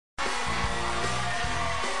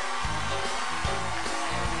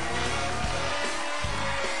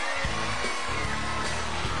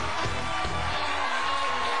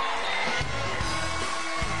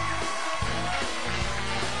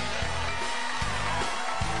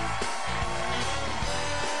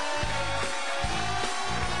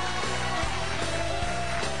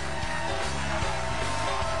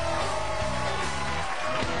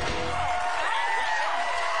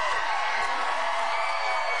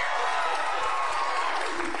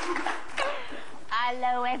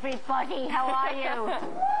Hello, everybody. How are you?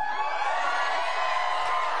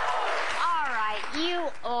 All right, you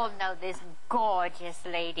all know this gorgeous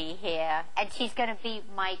lady here, and she's going to be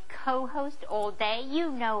my co-host all day. You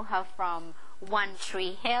know her from One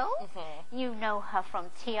Tree Hill. You know her from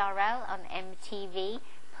TRL on MTV.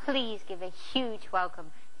 Please give a huge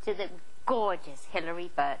welcome to the gorgeous Hilarie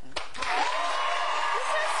Burton.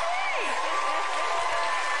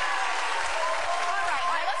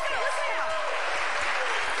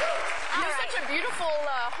 Such a beautiful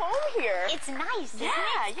home here. It's nice, isn't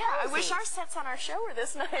it? Yeah. I wish our sets on our show were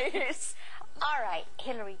this nice. All right,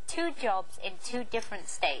 Hilarie, 2 jobs in 2 different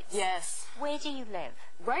states. Yes. Where do you live?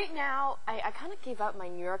 Right now, I kind of gave up my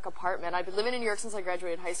New York apartment. I've been living in New York since I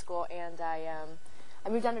graduated high school, and I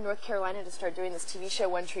moved down to North Carolina to start doing this TV show,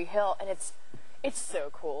 One Tree Hill, and it's so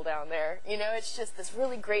cool down there. You know, it's just this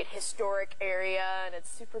really great historic area, and it's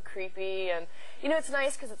super creepy, and, you know, it's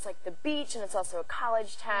nice because it's like the beach, and it's also a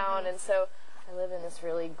college town, and so I live in this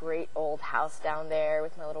really great old house down there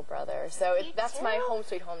with my little brother. So that's my home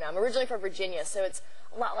sweet home now. I'm originally from Virginia, so it's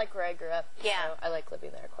a lot like where I grew up. Yeah. So I like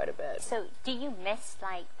living there quite a bit. So do you miss,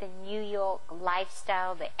 like, the New York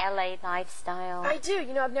lifestyle, the L.A. lifestyle? I do.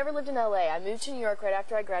 You know, I've never lived in L.A. I moved to New York right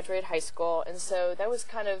after I graduated high school, and so that was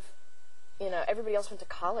kind of, you know, everybody else went to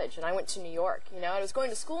college, and I went to New York. You know, I was going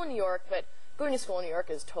to school in New York, but going to school in New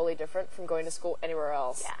York is totally different from going to school anywhere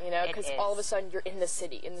else. Yeah, you know, because all of a sudden you're in the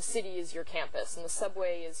city, and the city is your campus, and the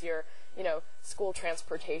subway is your, you know, school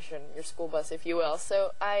transportation, your school bus, if you will.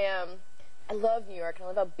 So I love New York, and I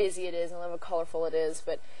love how busy it is, and I love how colorful it is,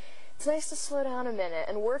 but it's nice to slow down a minute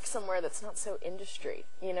and work somewhere that's not so industry.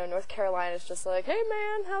 You know, North Carolina is just like, hey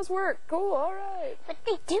man, how's work? Cool, all right. But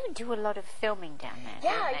they do a lot of filming down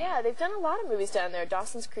there, don't they? Yeah, they've done a lot of movies down there.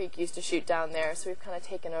 Dawson's Creek used to shoot down there, so we've kind of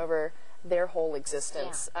taken over their whole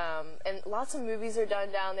existence. Yeah. And lots of movies are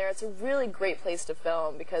done down there. It's a really great place to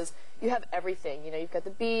film because you have everything. You know, you've got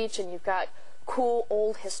the beach, and you've got cool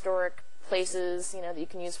old historic places, you know, that you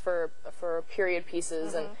can use for period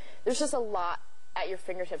pieces, and there's just a lot at your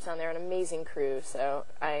fingertips down there, an amazing crew, so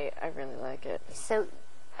I really like it. So,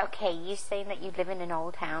 okay, you saying that you live in an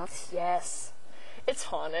old house? Yes. It's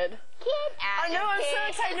haunted. Get out I know, I'm so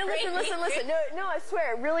excited. No, listen. No, I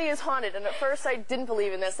swear, it really is haunted. And at first I didn't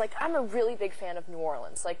believe in this. Like, I'm a really big fan of New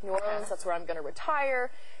Orleans. Like, New Orleans, that's where I'm going to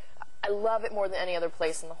retire. I love it more than any other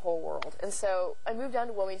place in the whole world. And so I moved down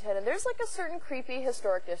to Wilmington, and there's like a certain creepy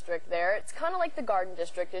historic district there. It's kind of like the Garden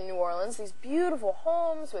District in New Orleans, these beautiful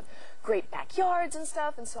homes with great backyards and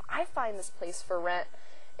stuff. And so I find this place for rent,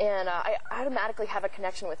 and I automatically have a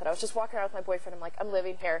connection with it. I was just walking around with my boyfriend. I'm like, I'm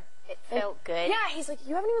living here. It felt good. Yeah, he's like,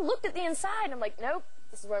 you haven't even looked at the inside. And I'm like, nope,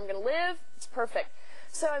 this is where I'm going to live. It's perfect.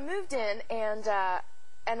 So I moved in, and I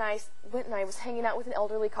went and I was hanging out with an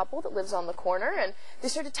elderly couple that lives on the corner, and they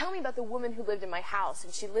started telling me about the woman who lived in my house,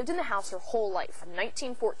 and she lived in the house her whole life, from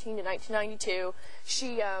 1914 to 1992.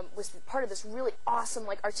 She was part of this really awesome,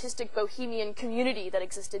 like, artistic bohemian community that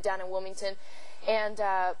existed down in Wilmington, and,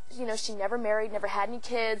 you know, she never married, never had any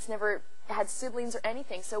kids, never had siblings or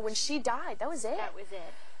anything, so when she died, that was it. That was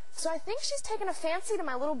it. So I think she's taken a fancy to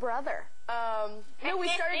my little brother. You know, we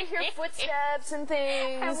started to hear footsteps and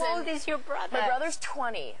things. How old is your brother? My brother's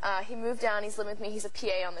 20. He moved down. He's living with me. He's a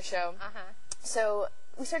PA on the show. So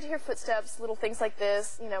we started to hear footsteps, little things like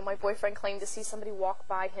this. You know, my boyfriend claimed to see somebody walk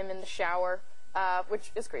by him in the shower,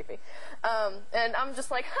 which is creepy. And I'm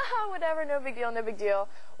just like, haha, whatever, no big deal, no big deal.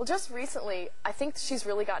 Well, just recently, I think she's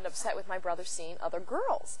really gotten upset with my brother seeing other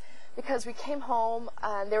girls. Because we came home,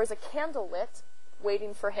 and there was a candle lit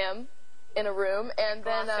waiting for him in a room, and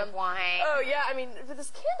then of wine. Oh yeah, I mean,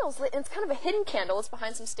 this candle's lit, and it's kind of a hidden candle. It's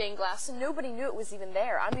behind some stained glass, so nobody knew it was even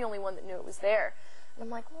there. I'm the only one that knew it was there. And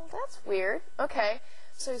I'm like, well, that's weird. Okay.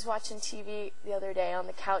 So I was watching TV the other day on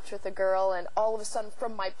the couch with a girl, and all of a sudden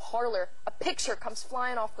from my parlor, a picture comes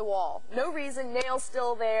flying off the wall. No reason, nail's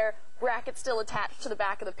still there, bracket still attached to the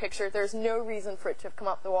back of the picture. There's no reason for it to have come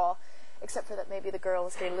off the wall, except for that maybe the girl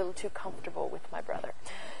was getting a little too comfortable with my brother.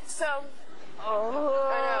 So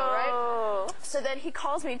Oh. I know, right? So then he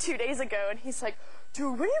calls me 2 days ago, and he's like,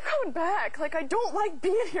 dude, when are you coming back? Like, I don't like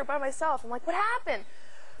being here by myself. I'm like, what happened?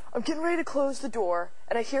 I'm getting ready to close the door,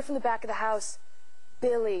 and I hear from the back of the house,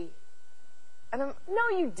 Billy. And I'm,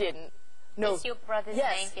 no, you didn't. No. Is your brother's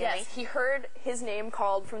name Billy? Yes, he heard his name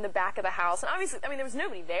called from the back of the house. And obviously, I mean, there was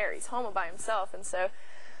nobody there. He's home by himself, and so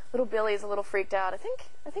little Billy's a little freaked out. I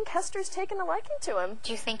think Hester's taken a liking to him.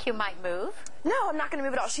 Do you think you might move? No, I'm not going to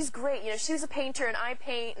move at all. She's great. You know, she's a painter, and I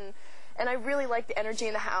paint, and I really like the energy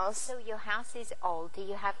in the house. So your house is old. Do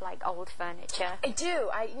you have, like, old furniture? I do.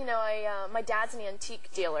 My dad's an antique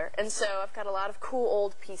dealer, and so I've got a lot of cool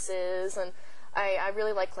old pieces, and I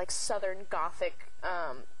really like Southern Gothic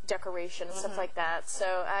decoration and stuff like that.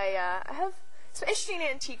 So I have some interesting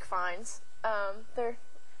antique finds.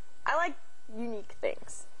 I like unique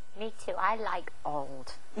things. Me too. I like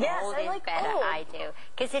old. Yes, old I is like better. old. I do,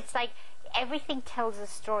 because it's like everything tells a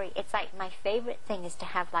story. It's like my favorite thing is to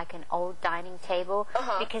have like an old dining table,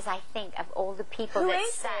 because I think of all the people that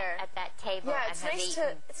sat at that table Yeah, and it's have nice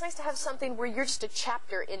eaten. it's nice to have something where you're just a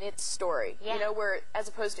chapter in its story. Yeah. You know, where as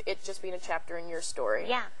opposed to it just being a chapter in your story.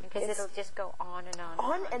 Yeah, because it'll just go on and on.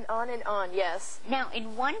 On and on and on. Yes. Now,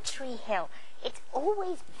 in One Tree Hill, it's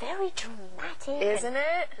always very dramatic. Isn't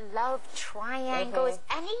it? Love triangles.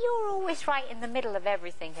 And you're always right in the middle of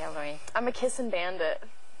everything, Hilarie. I'm a kissing bandit.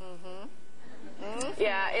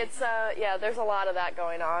 Yeah, it's there's a lot of that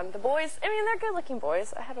going on. The boys, I mean, they're good-looking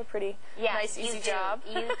boys. I have a pretty nice, easy job.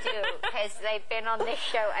 You do, because they've been on this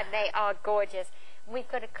show and they are gorgeous. We've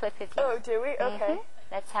got a clip of you. Oh, do we? Okay.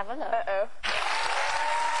 Let's have a look. Uh-oh.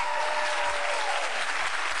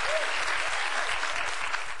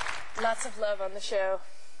 Lots of love on the show.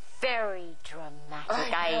 Very dramatic.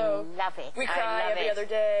 I love it. We cry every other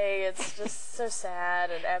day. It's just so sad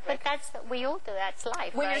and epic. But we all do. That's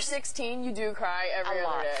life. When right? you're 16, you do cry every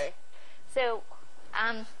other day. So,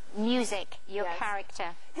 music, your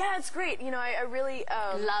character. Yeah, it's great. You know, I really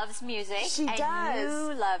loves music. She does.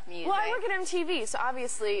 You love music. Well, I work at MTV, so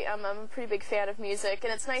obviously I'm a pretty big fan of music,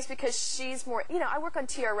 and it's nice because she's more. You know, I work on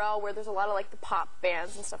TRL where there's a lot of like the pop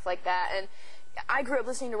bands and stuff like that, and I grew up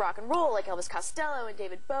listening to rock and roll, like Elvis Costello and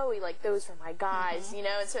David Bowie. Like those were my guys, you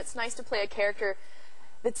know. And so it's nice to play a character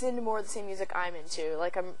that's into more of the same music I'm into.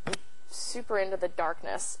 Like I'm super into the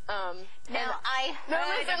darkness. Listen. I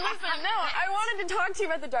wanted to talk to you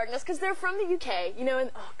about the darkness because they're from the UK, you know,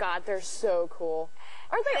 and oh god, they're so cool.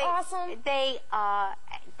 Aren't they awesome? They are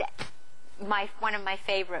one of my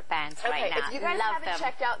favorite bands right now. If you guys haven't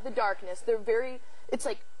checked out the darkness, it's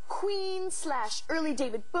like Queen / early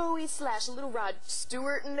David Bowie / little Rod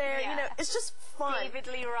Stewart in there. You know, it's just fun. David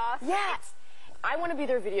Lee Roth. Yes. I want to be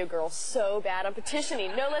their video girl so bad. I'm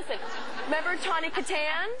petitioning. No, listen. Remember Tawny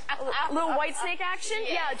Katan? A little White Snake action?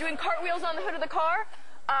 Yeah, doing cartwheels on the hood of the car?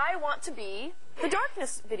 I want to be the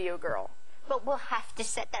darkness video girl. But we'll have to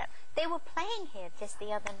set that up. They were playing here just the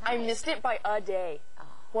other night. I missed it by a day.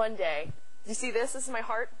 One day. Do you see this? This is my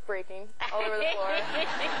heart breaking all over the floor.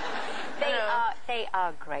 They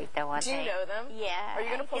are great, though, aren't they? Do you know them? Yeah. Are you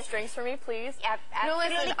going to pull strings for me, please? No,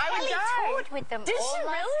 listen, I would die. toured with them. Did she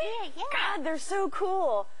really? Year, yeah. God, they're so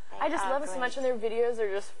cool. I just love it so much, and their videos are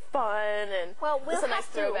just fun and we'll nice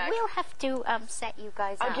throwback. We'll have to set you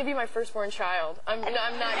guys up. I'll give you my firstborn child. I'm not kidding.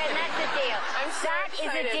 And that's a deal. I'm so That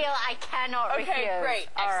excited. is a deal I cannot refuse. Okay, great.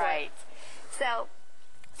 All Excellent. right. So,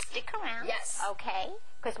 stick around. Yes. Okay.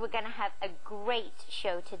 Because we're going to have a great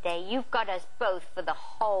show today. You've got us both for the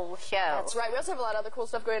whole show. That's right. We also have a lot of other cool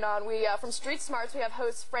stuff going on. We from Street Smarts, we have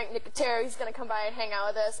host Frank Nicotero. He's going to come by and hang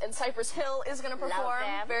out with us. And Cypress Hill is going to perform. Love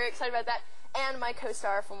them. Very excited about that. And my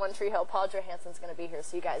co-star from One Tree Hill, Paul Johansson's going to be here.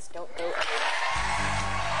 So you guys don't go anywhere.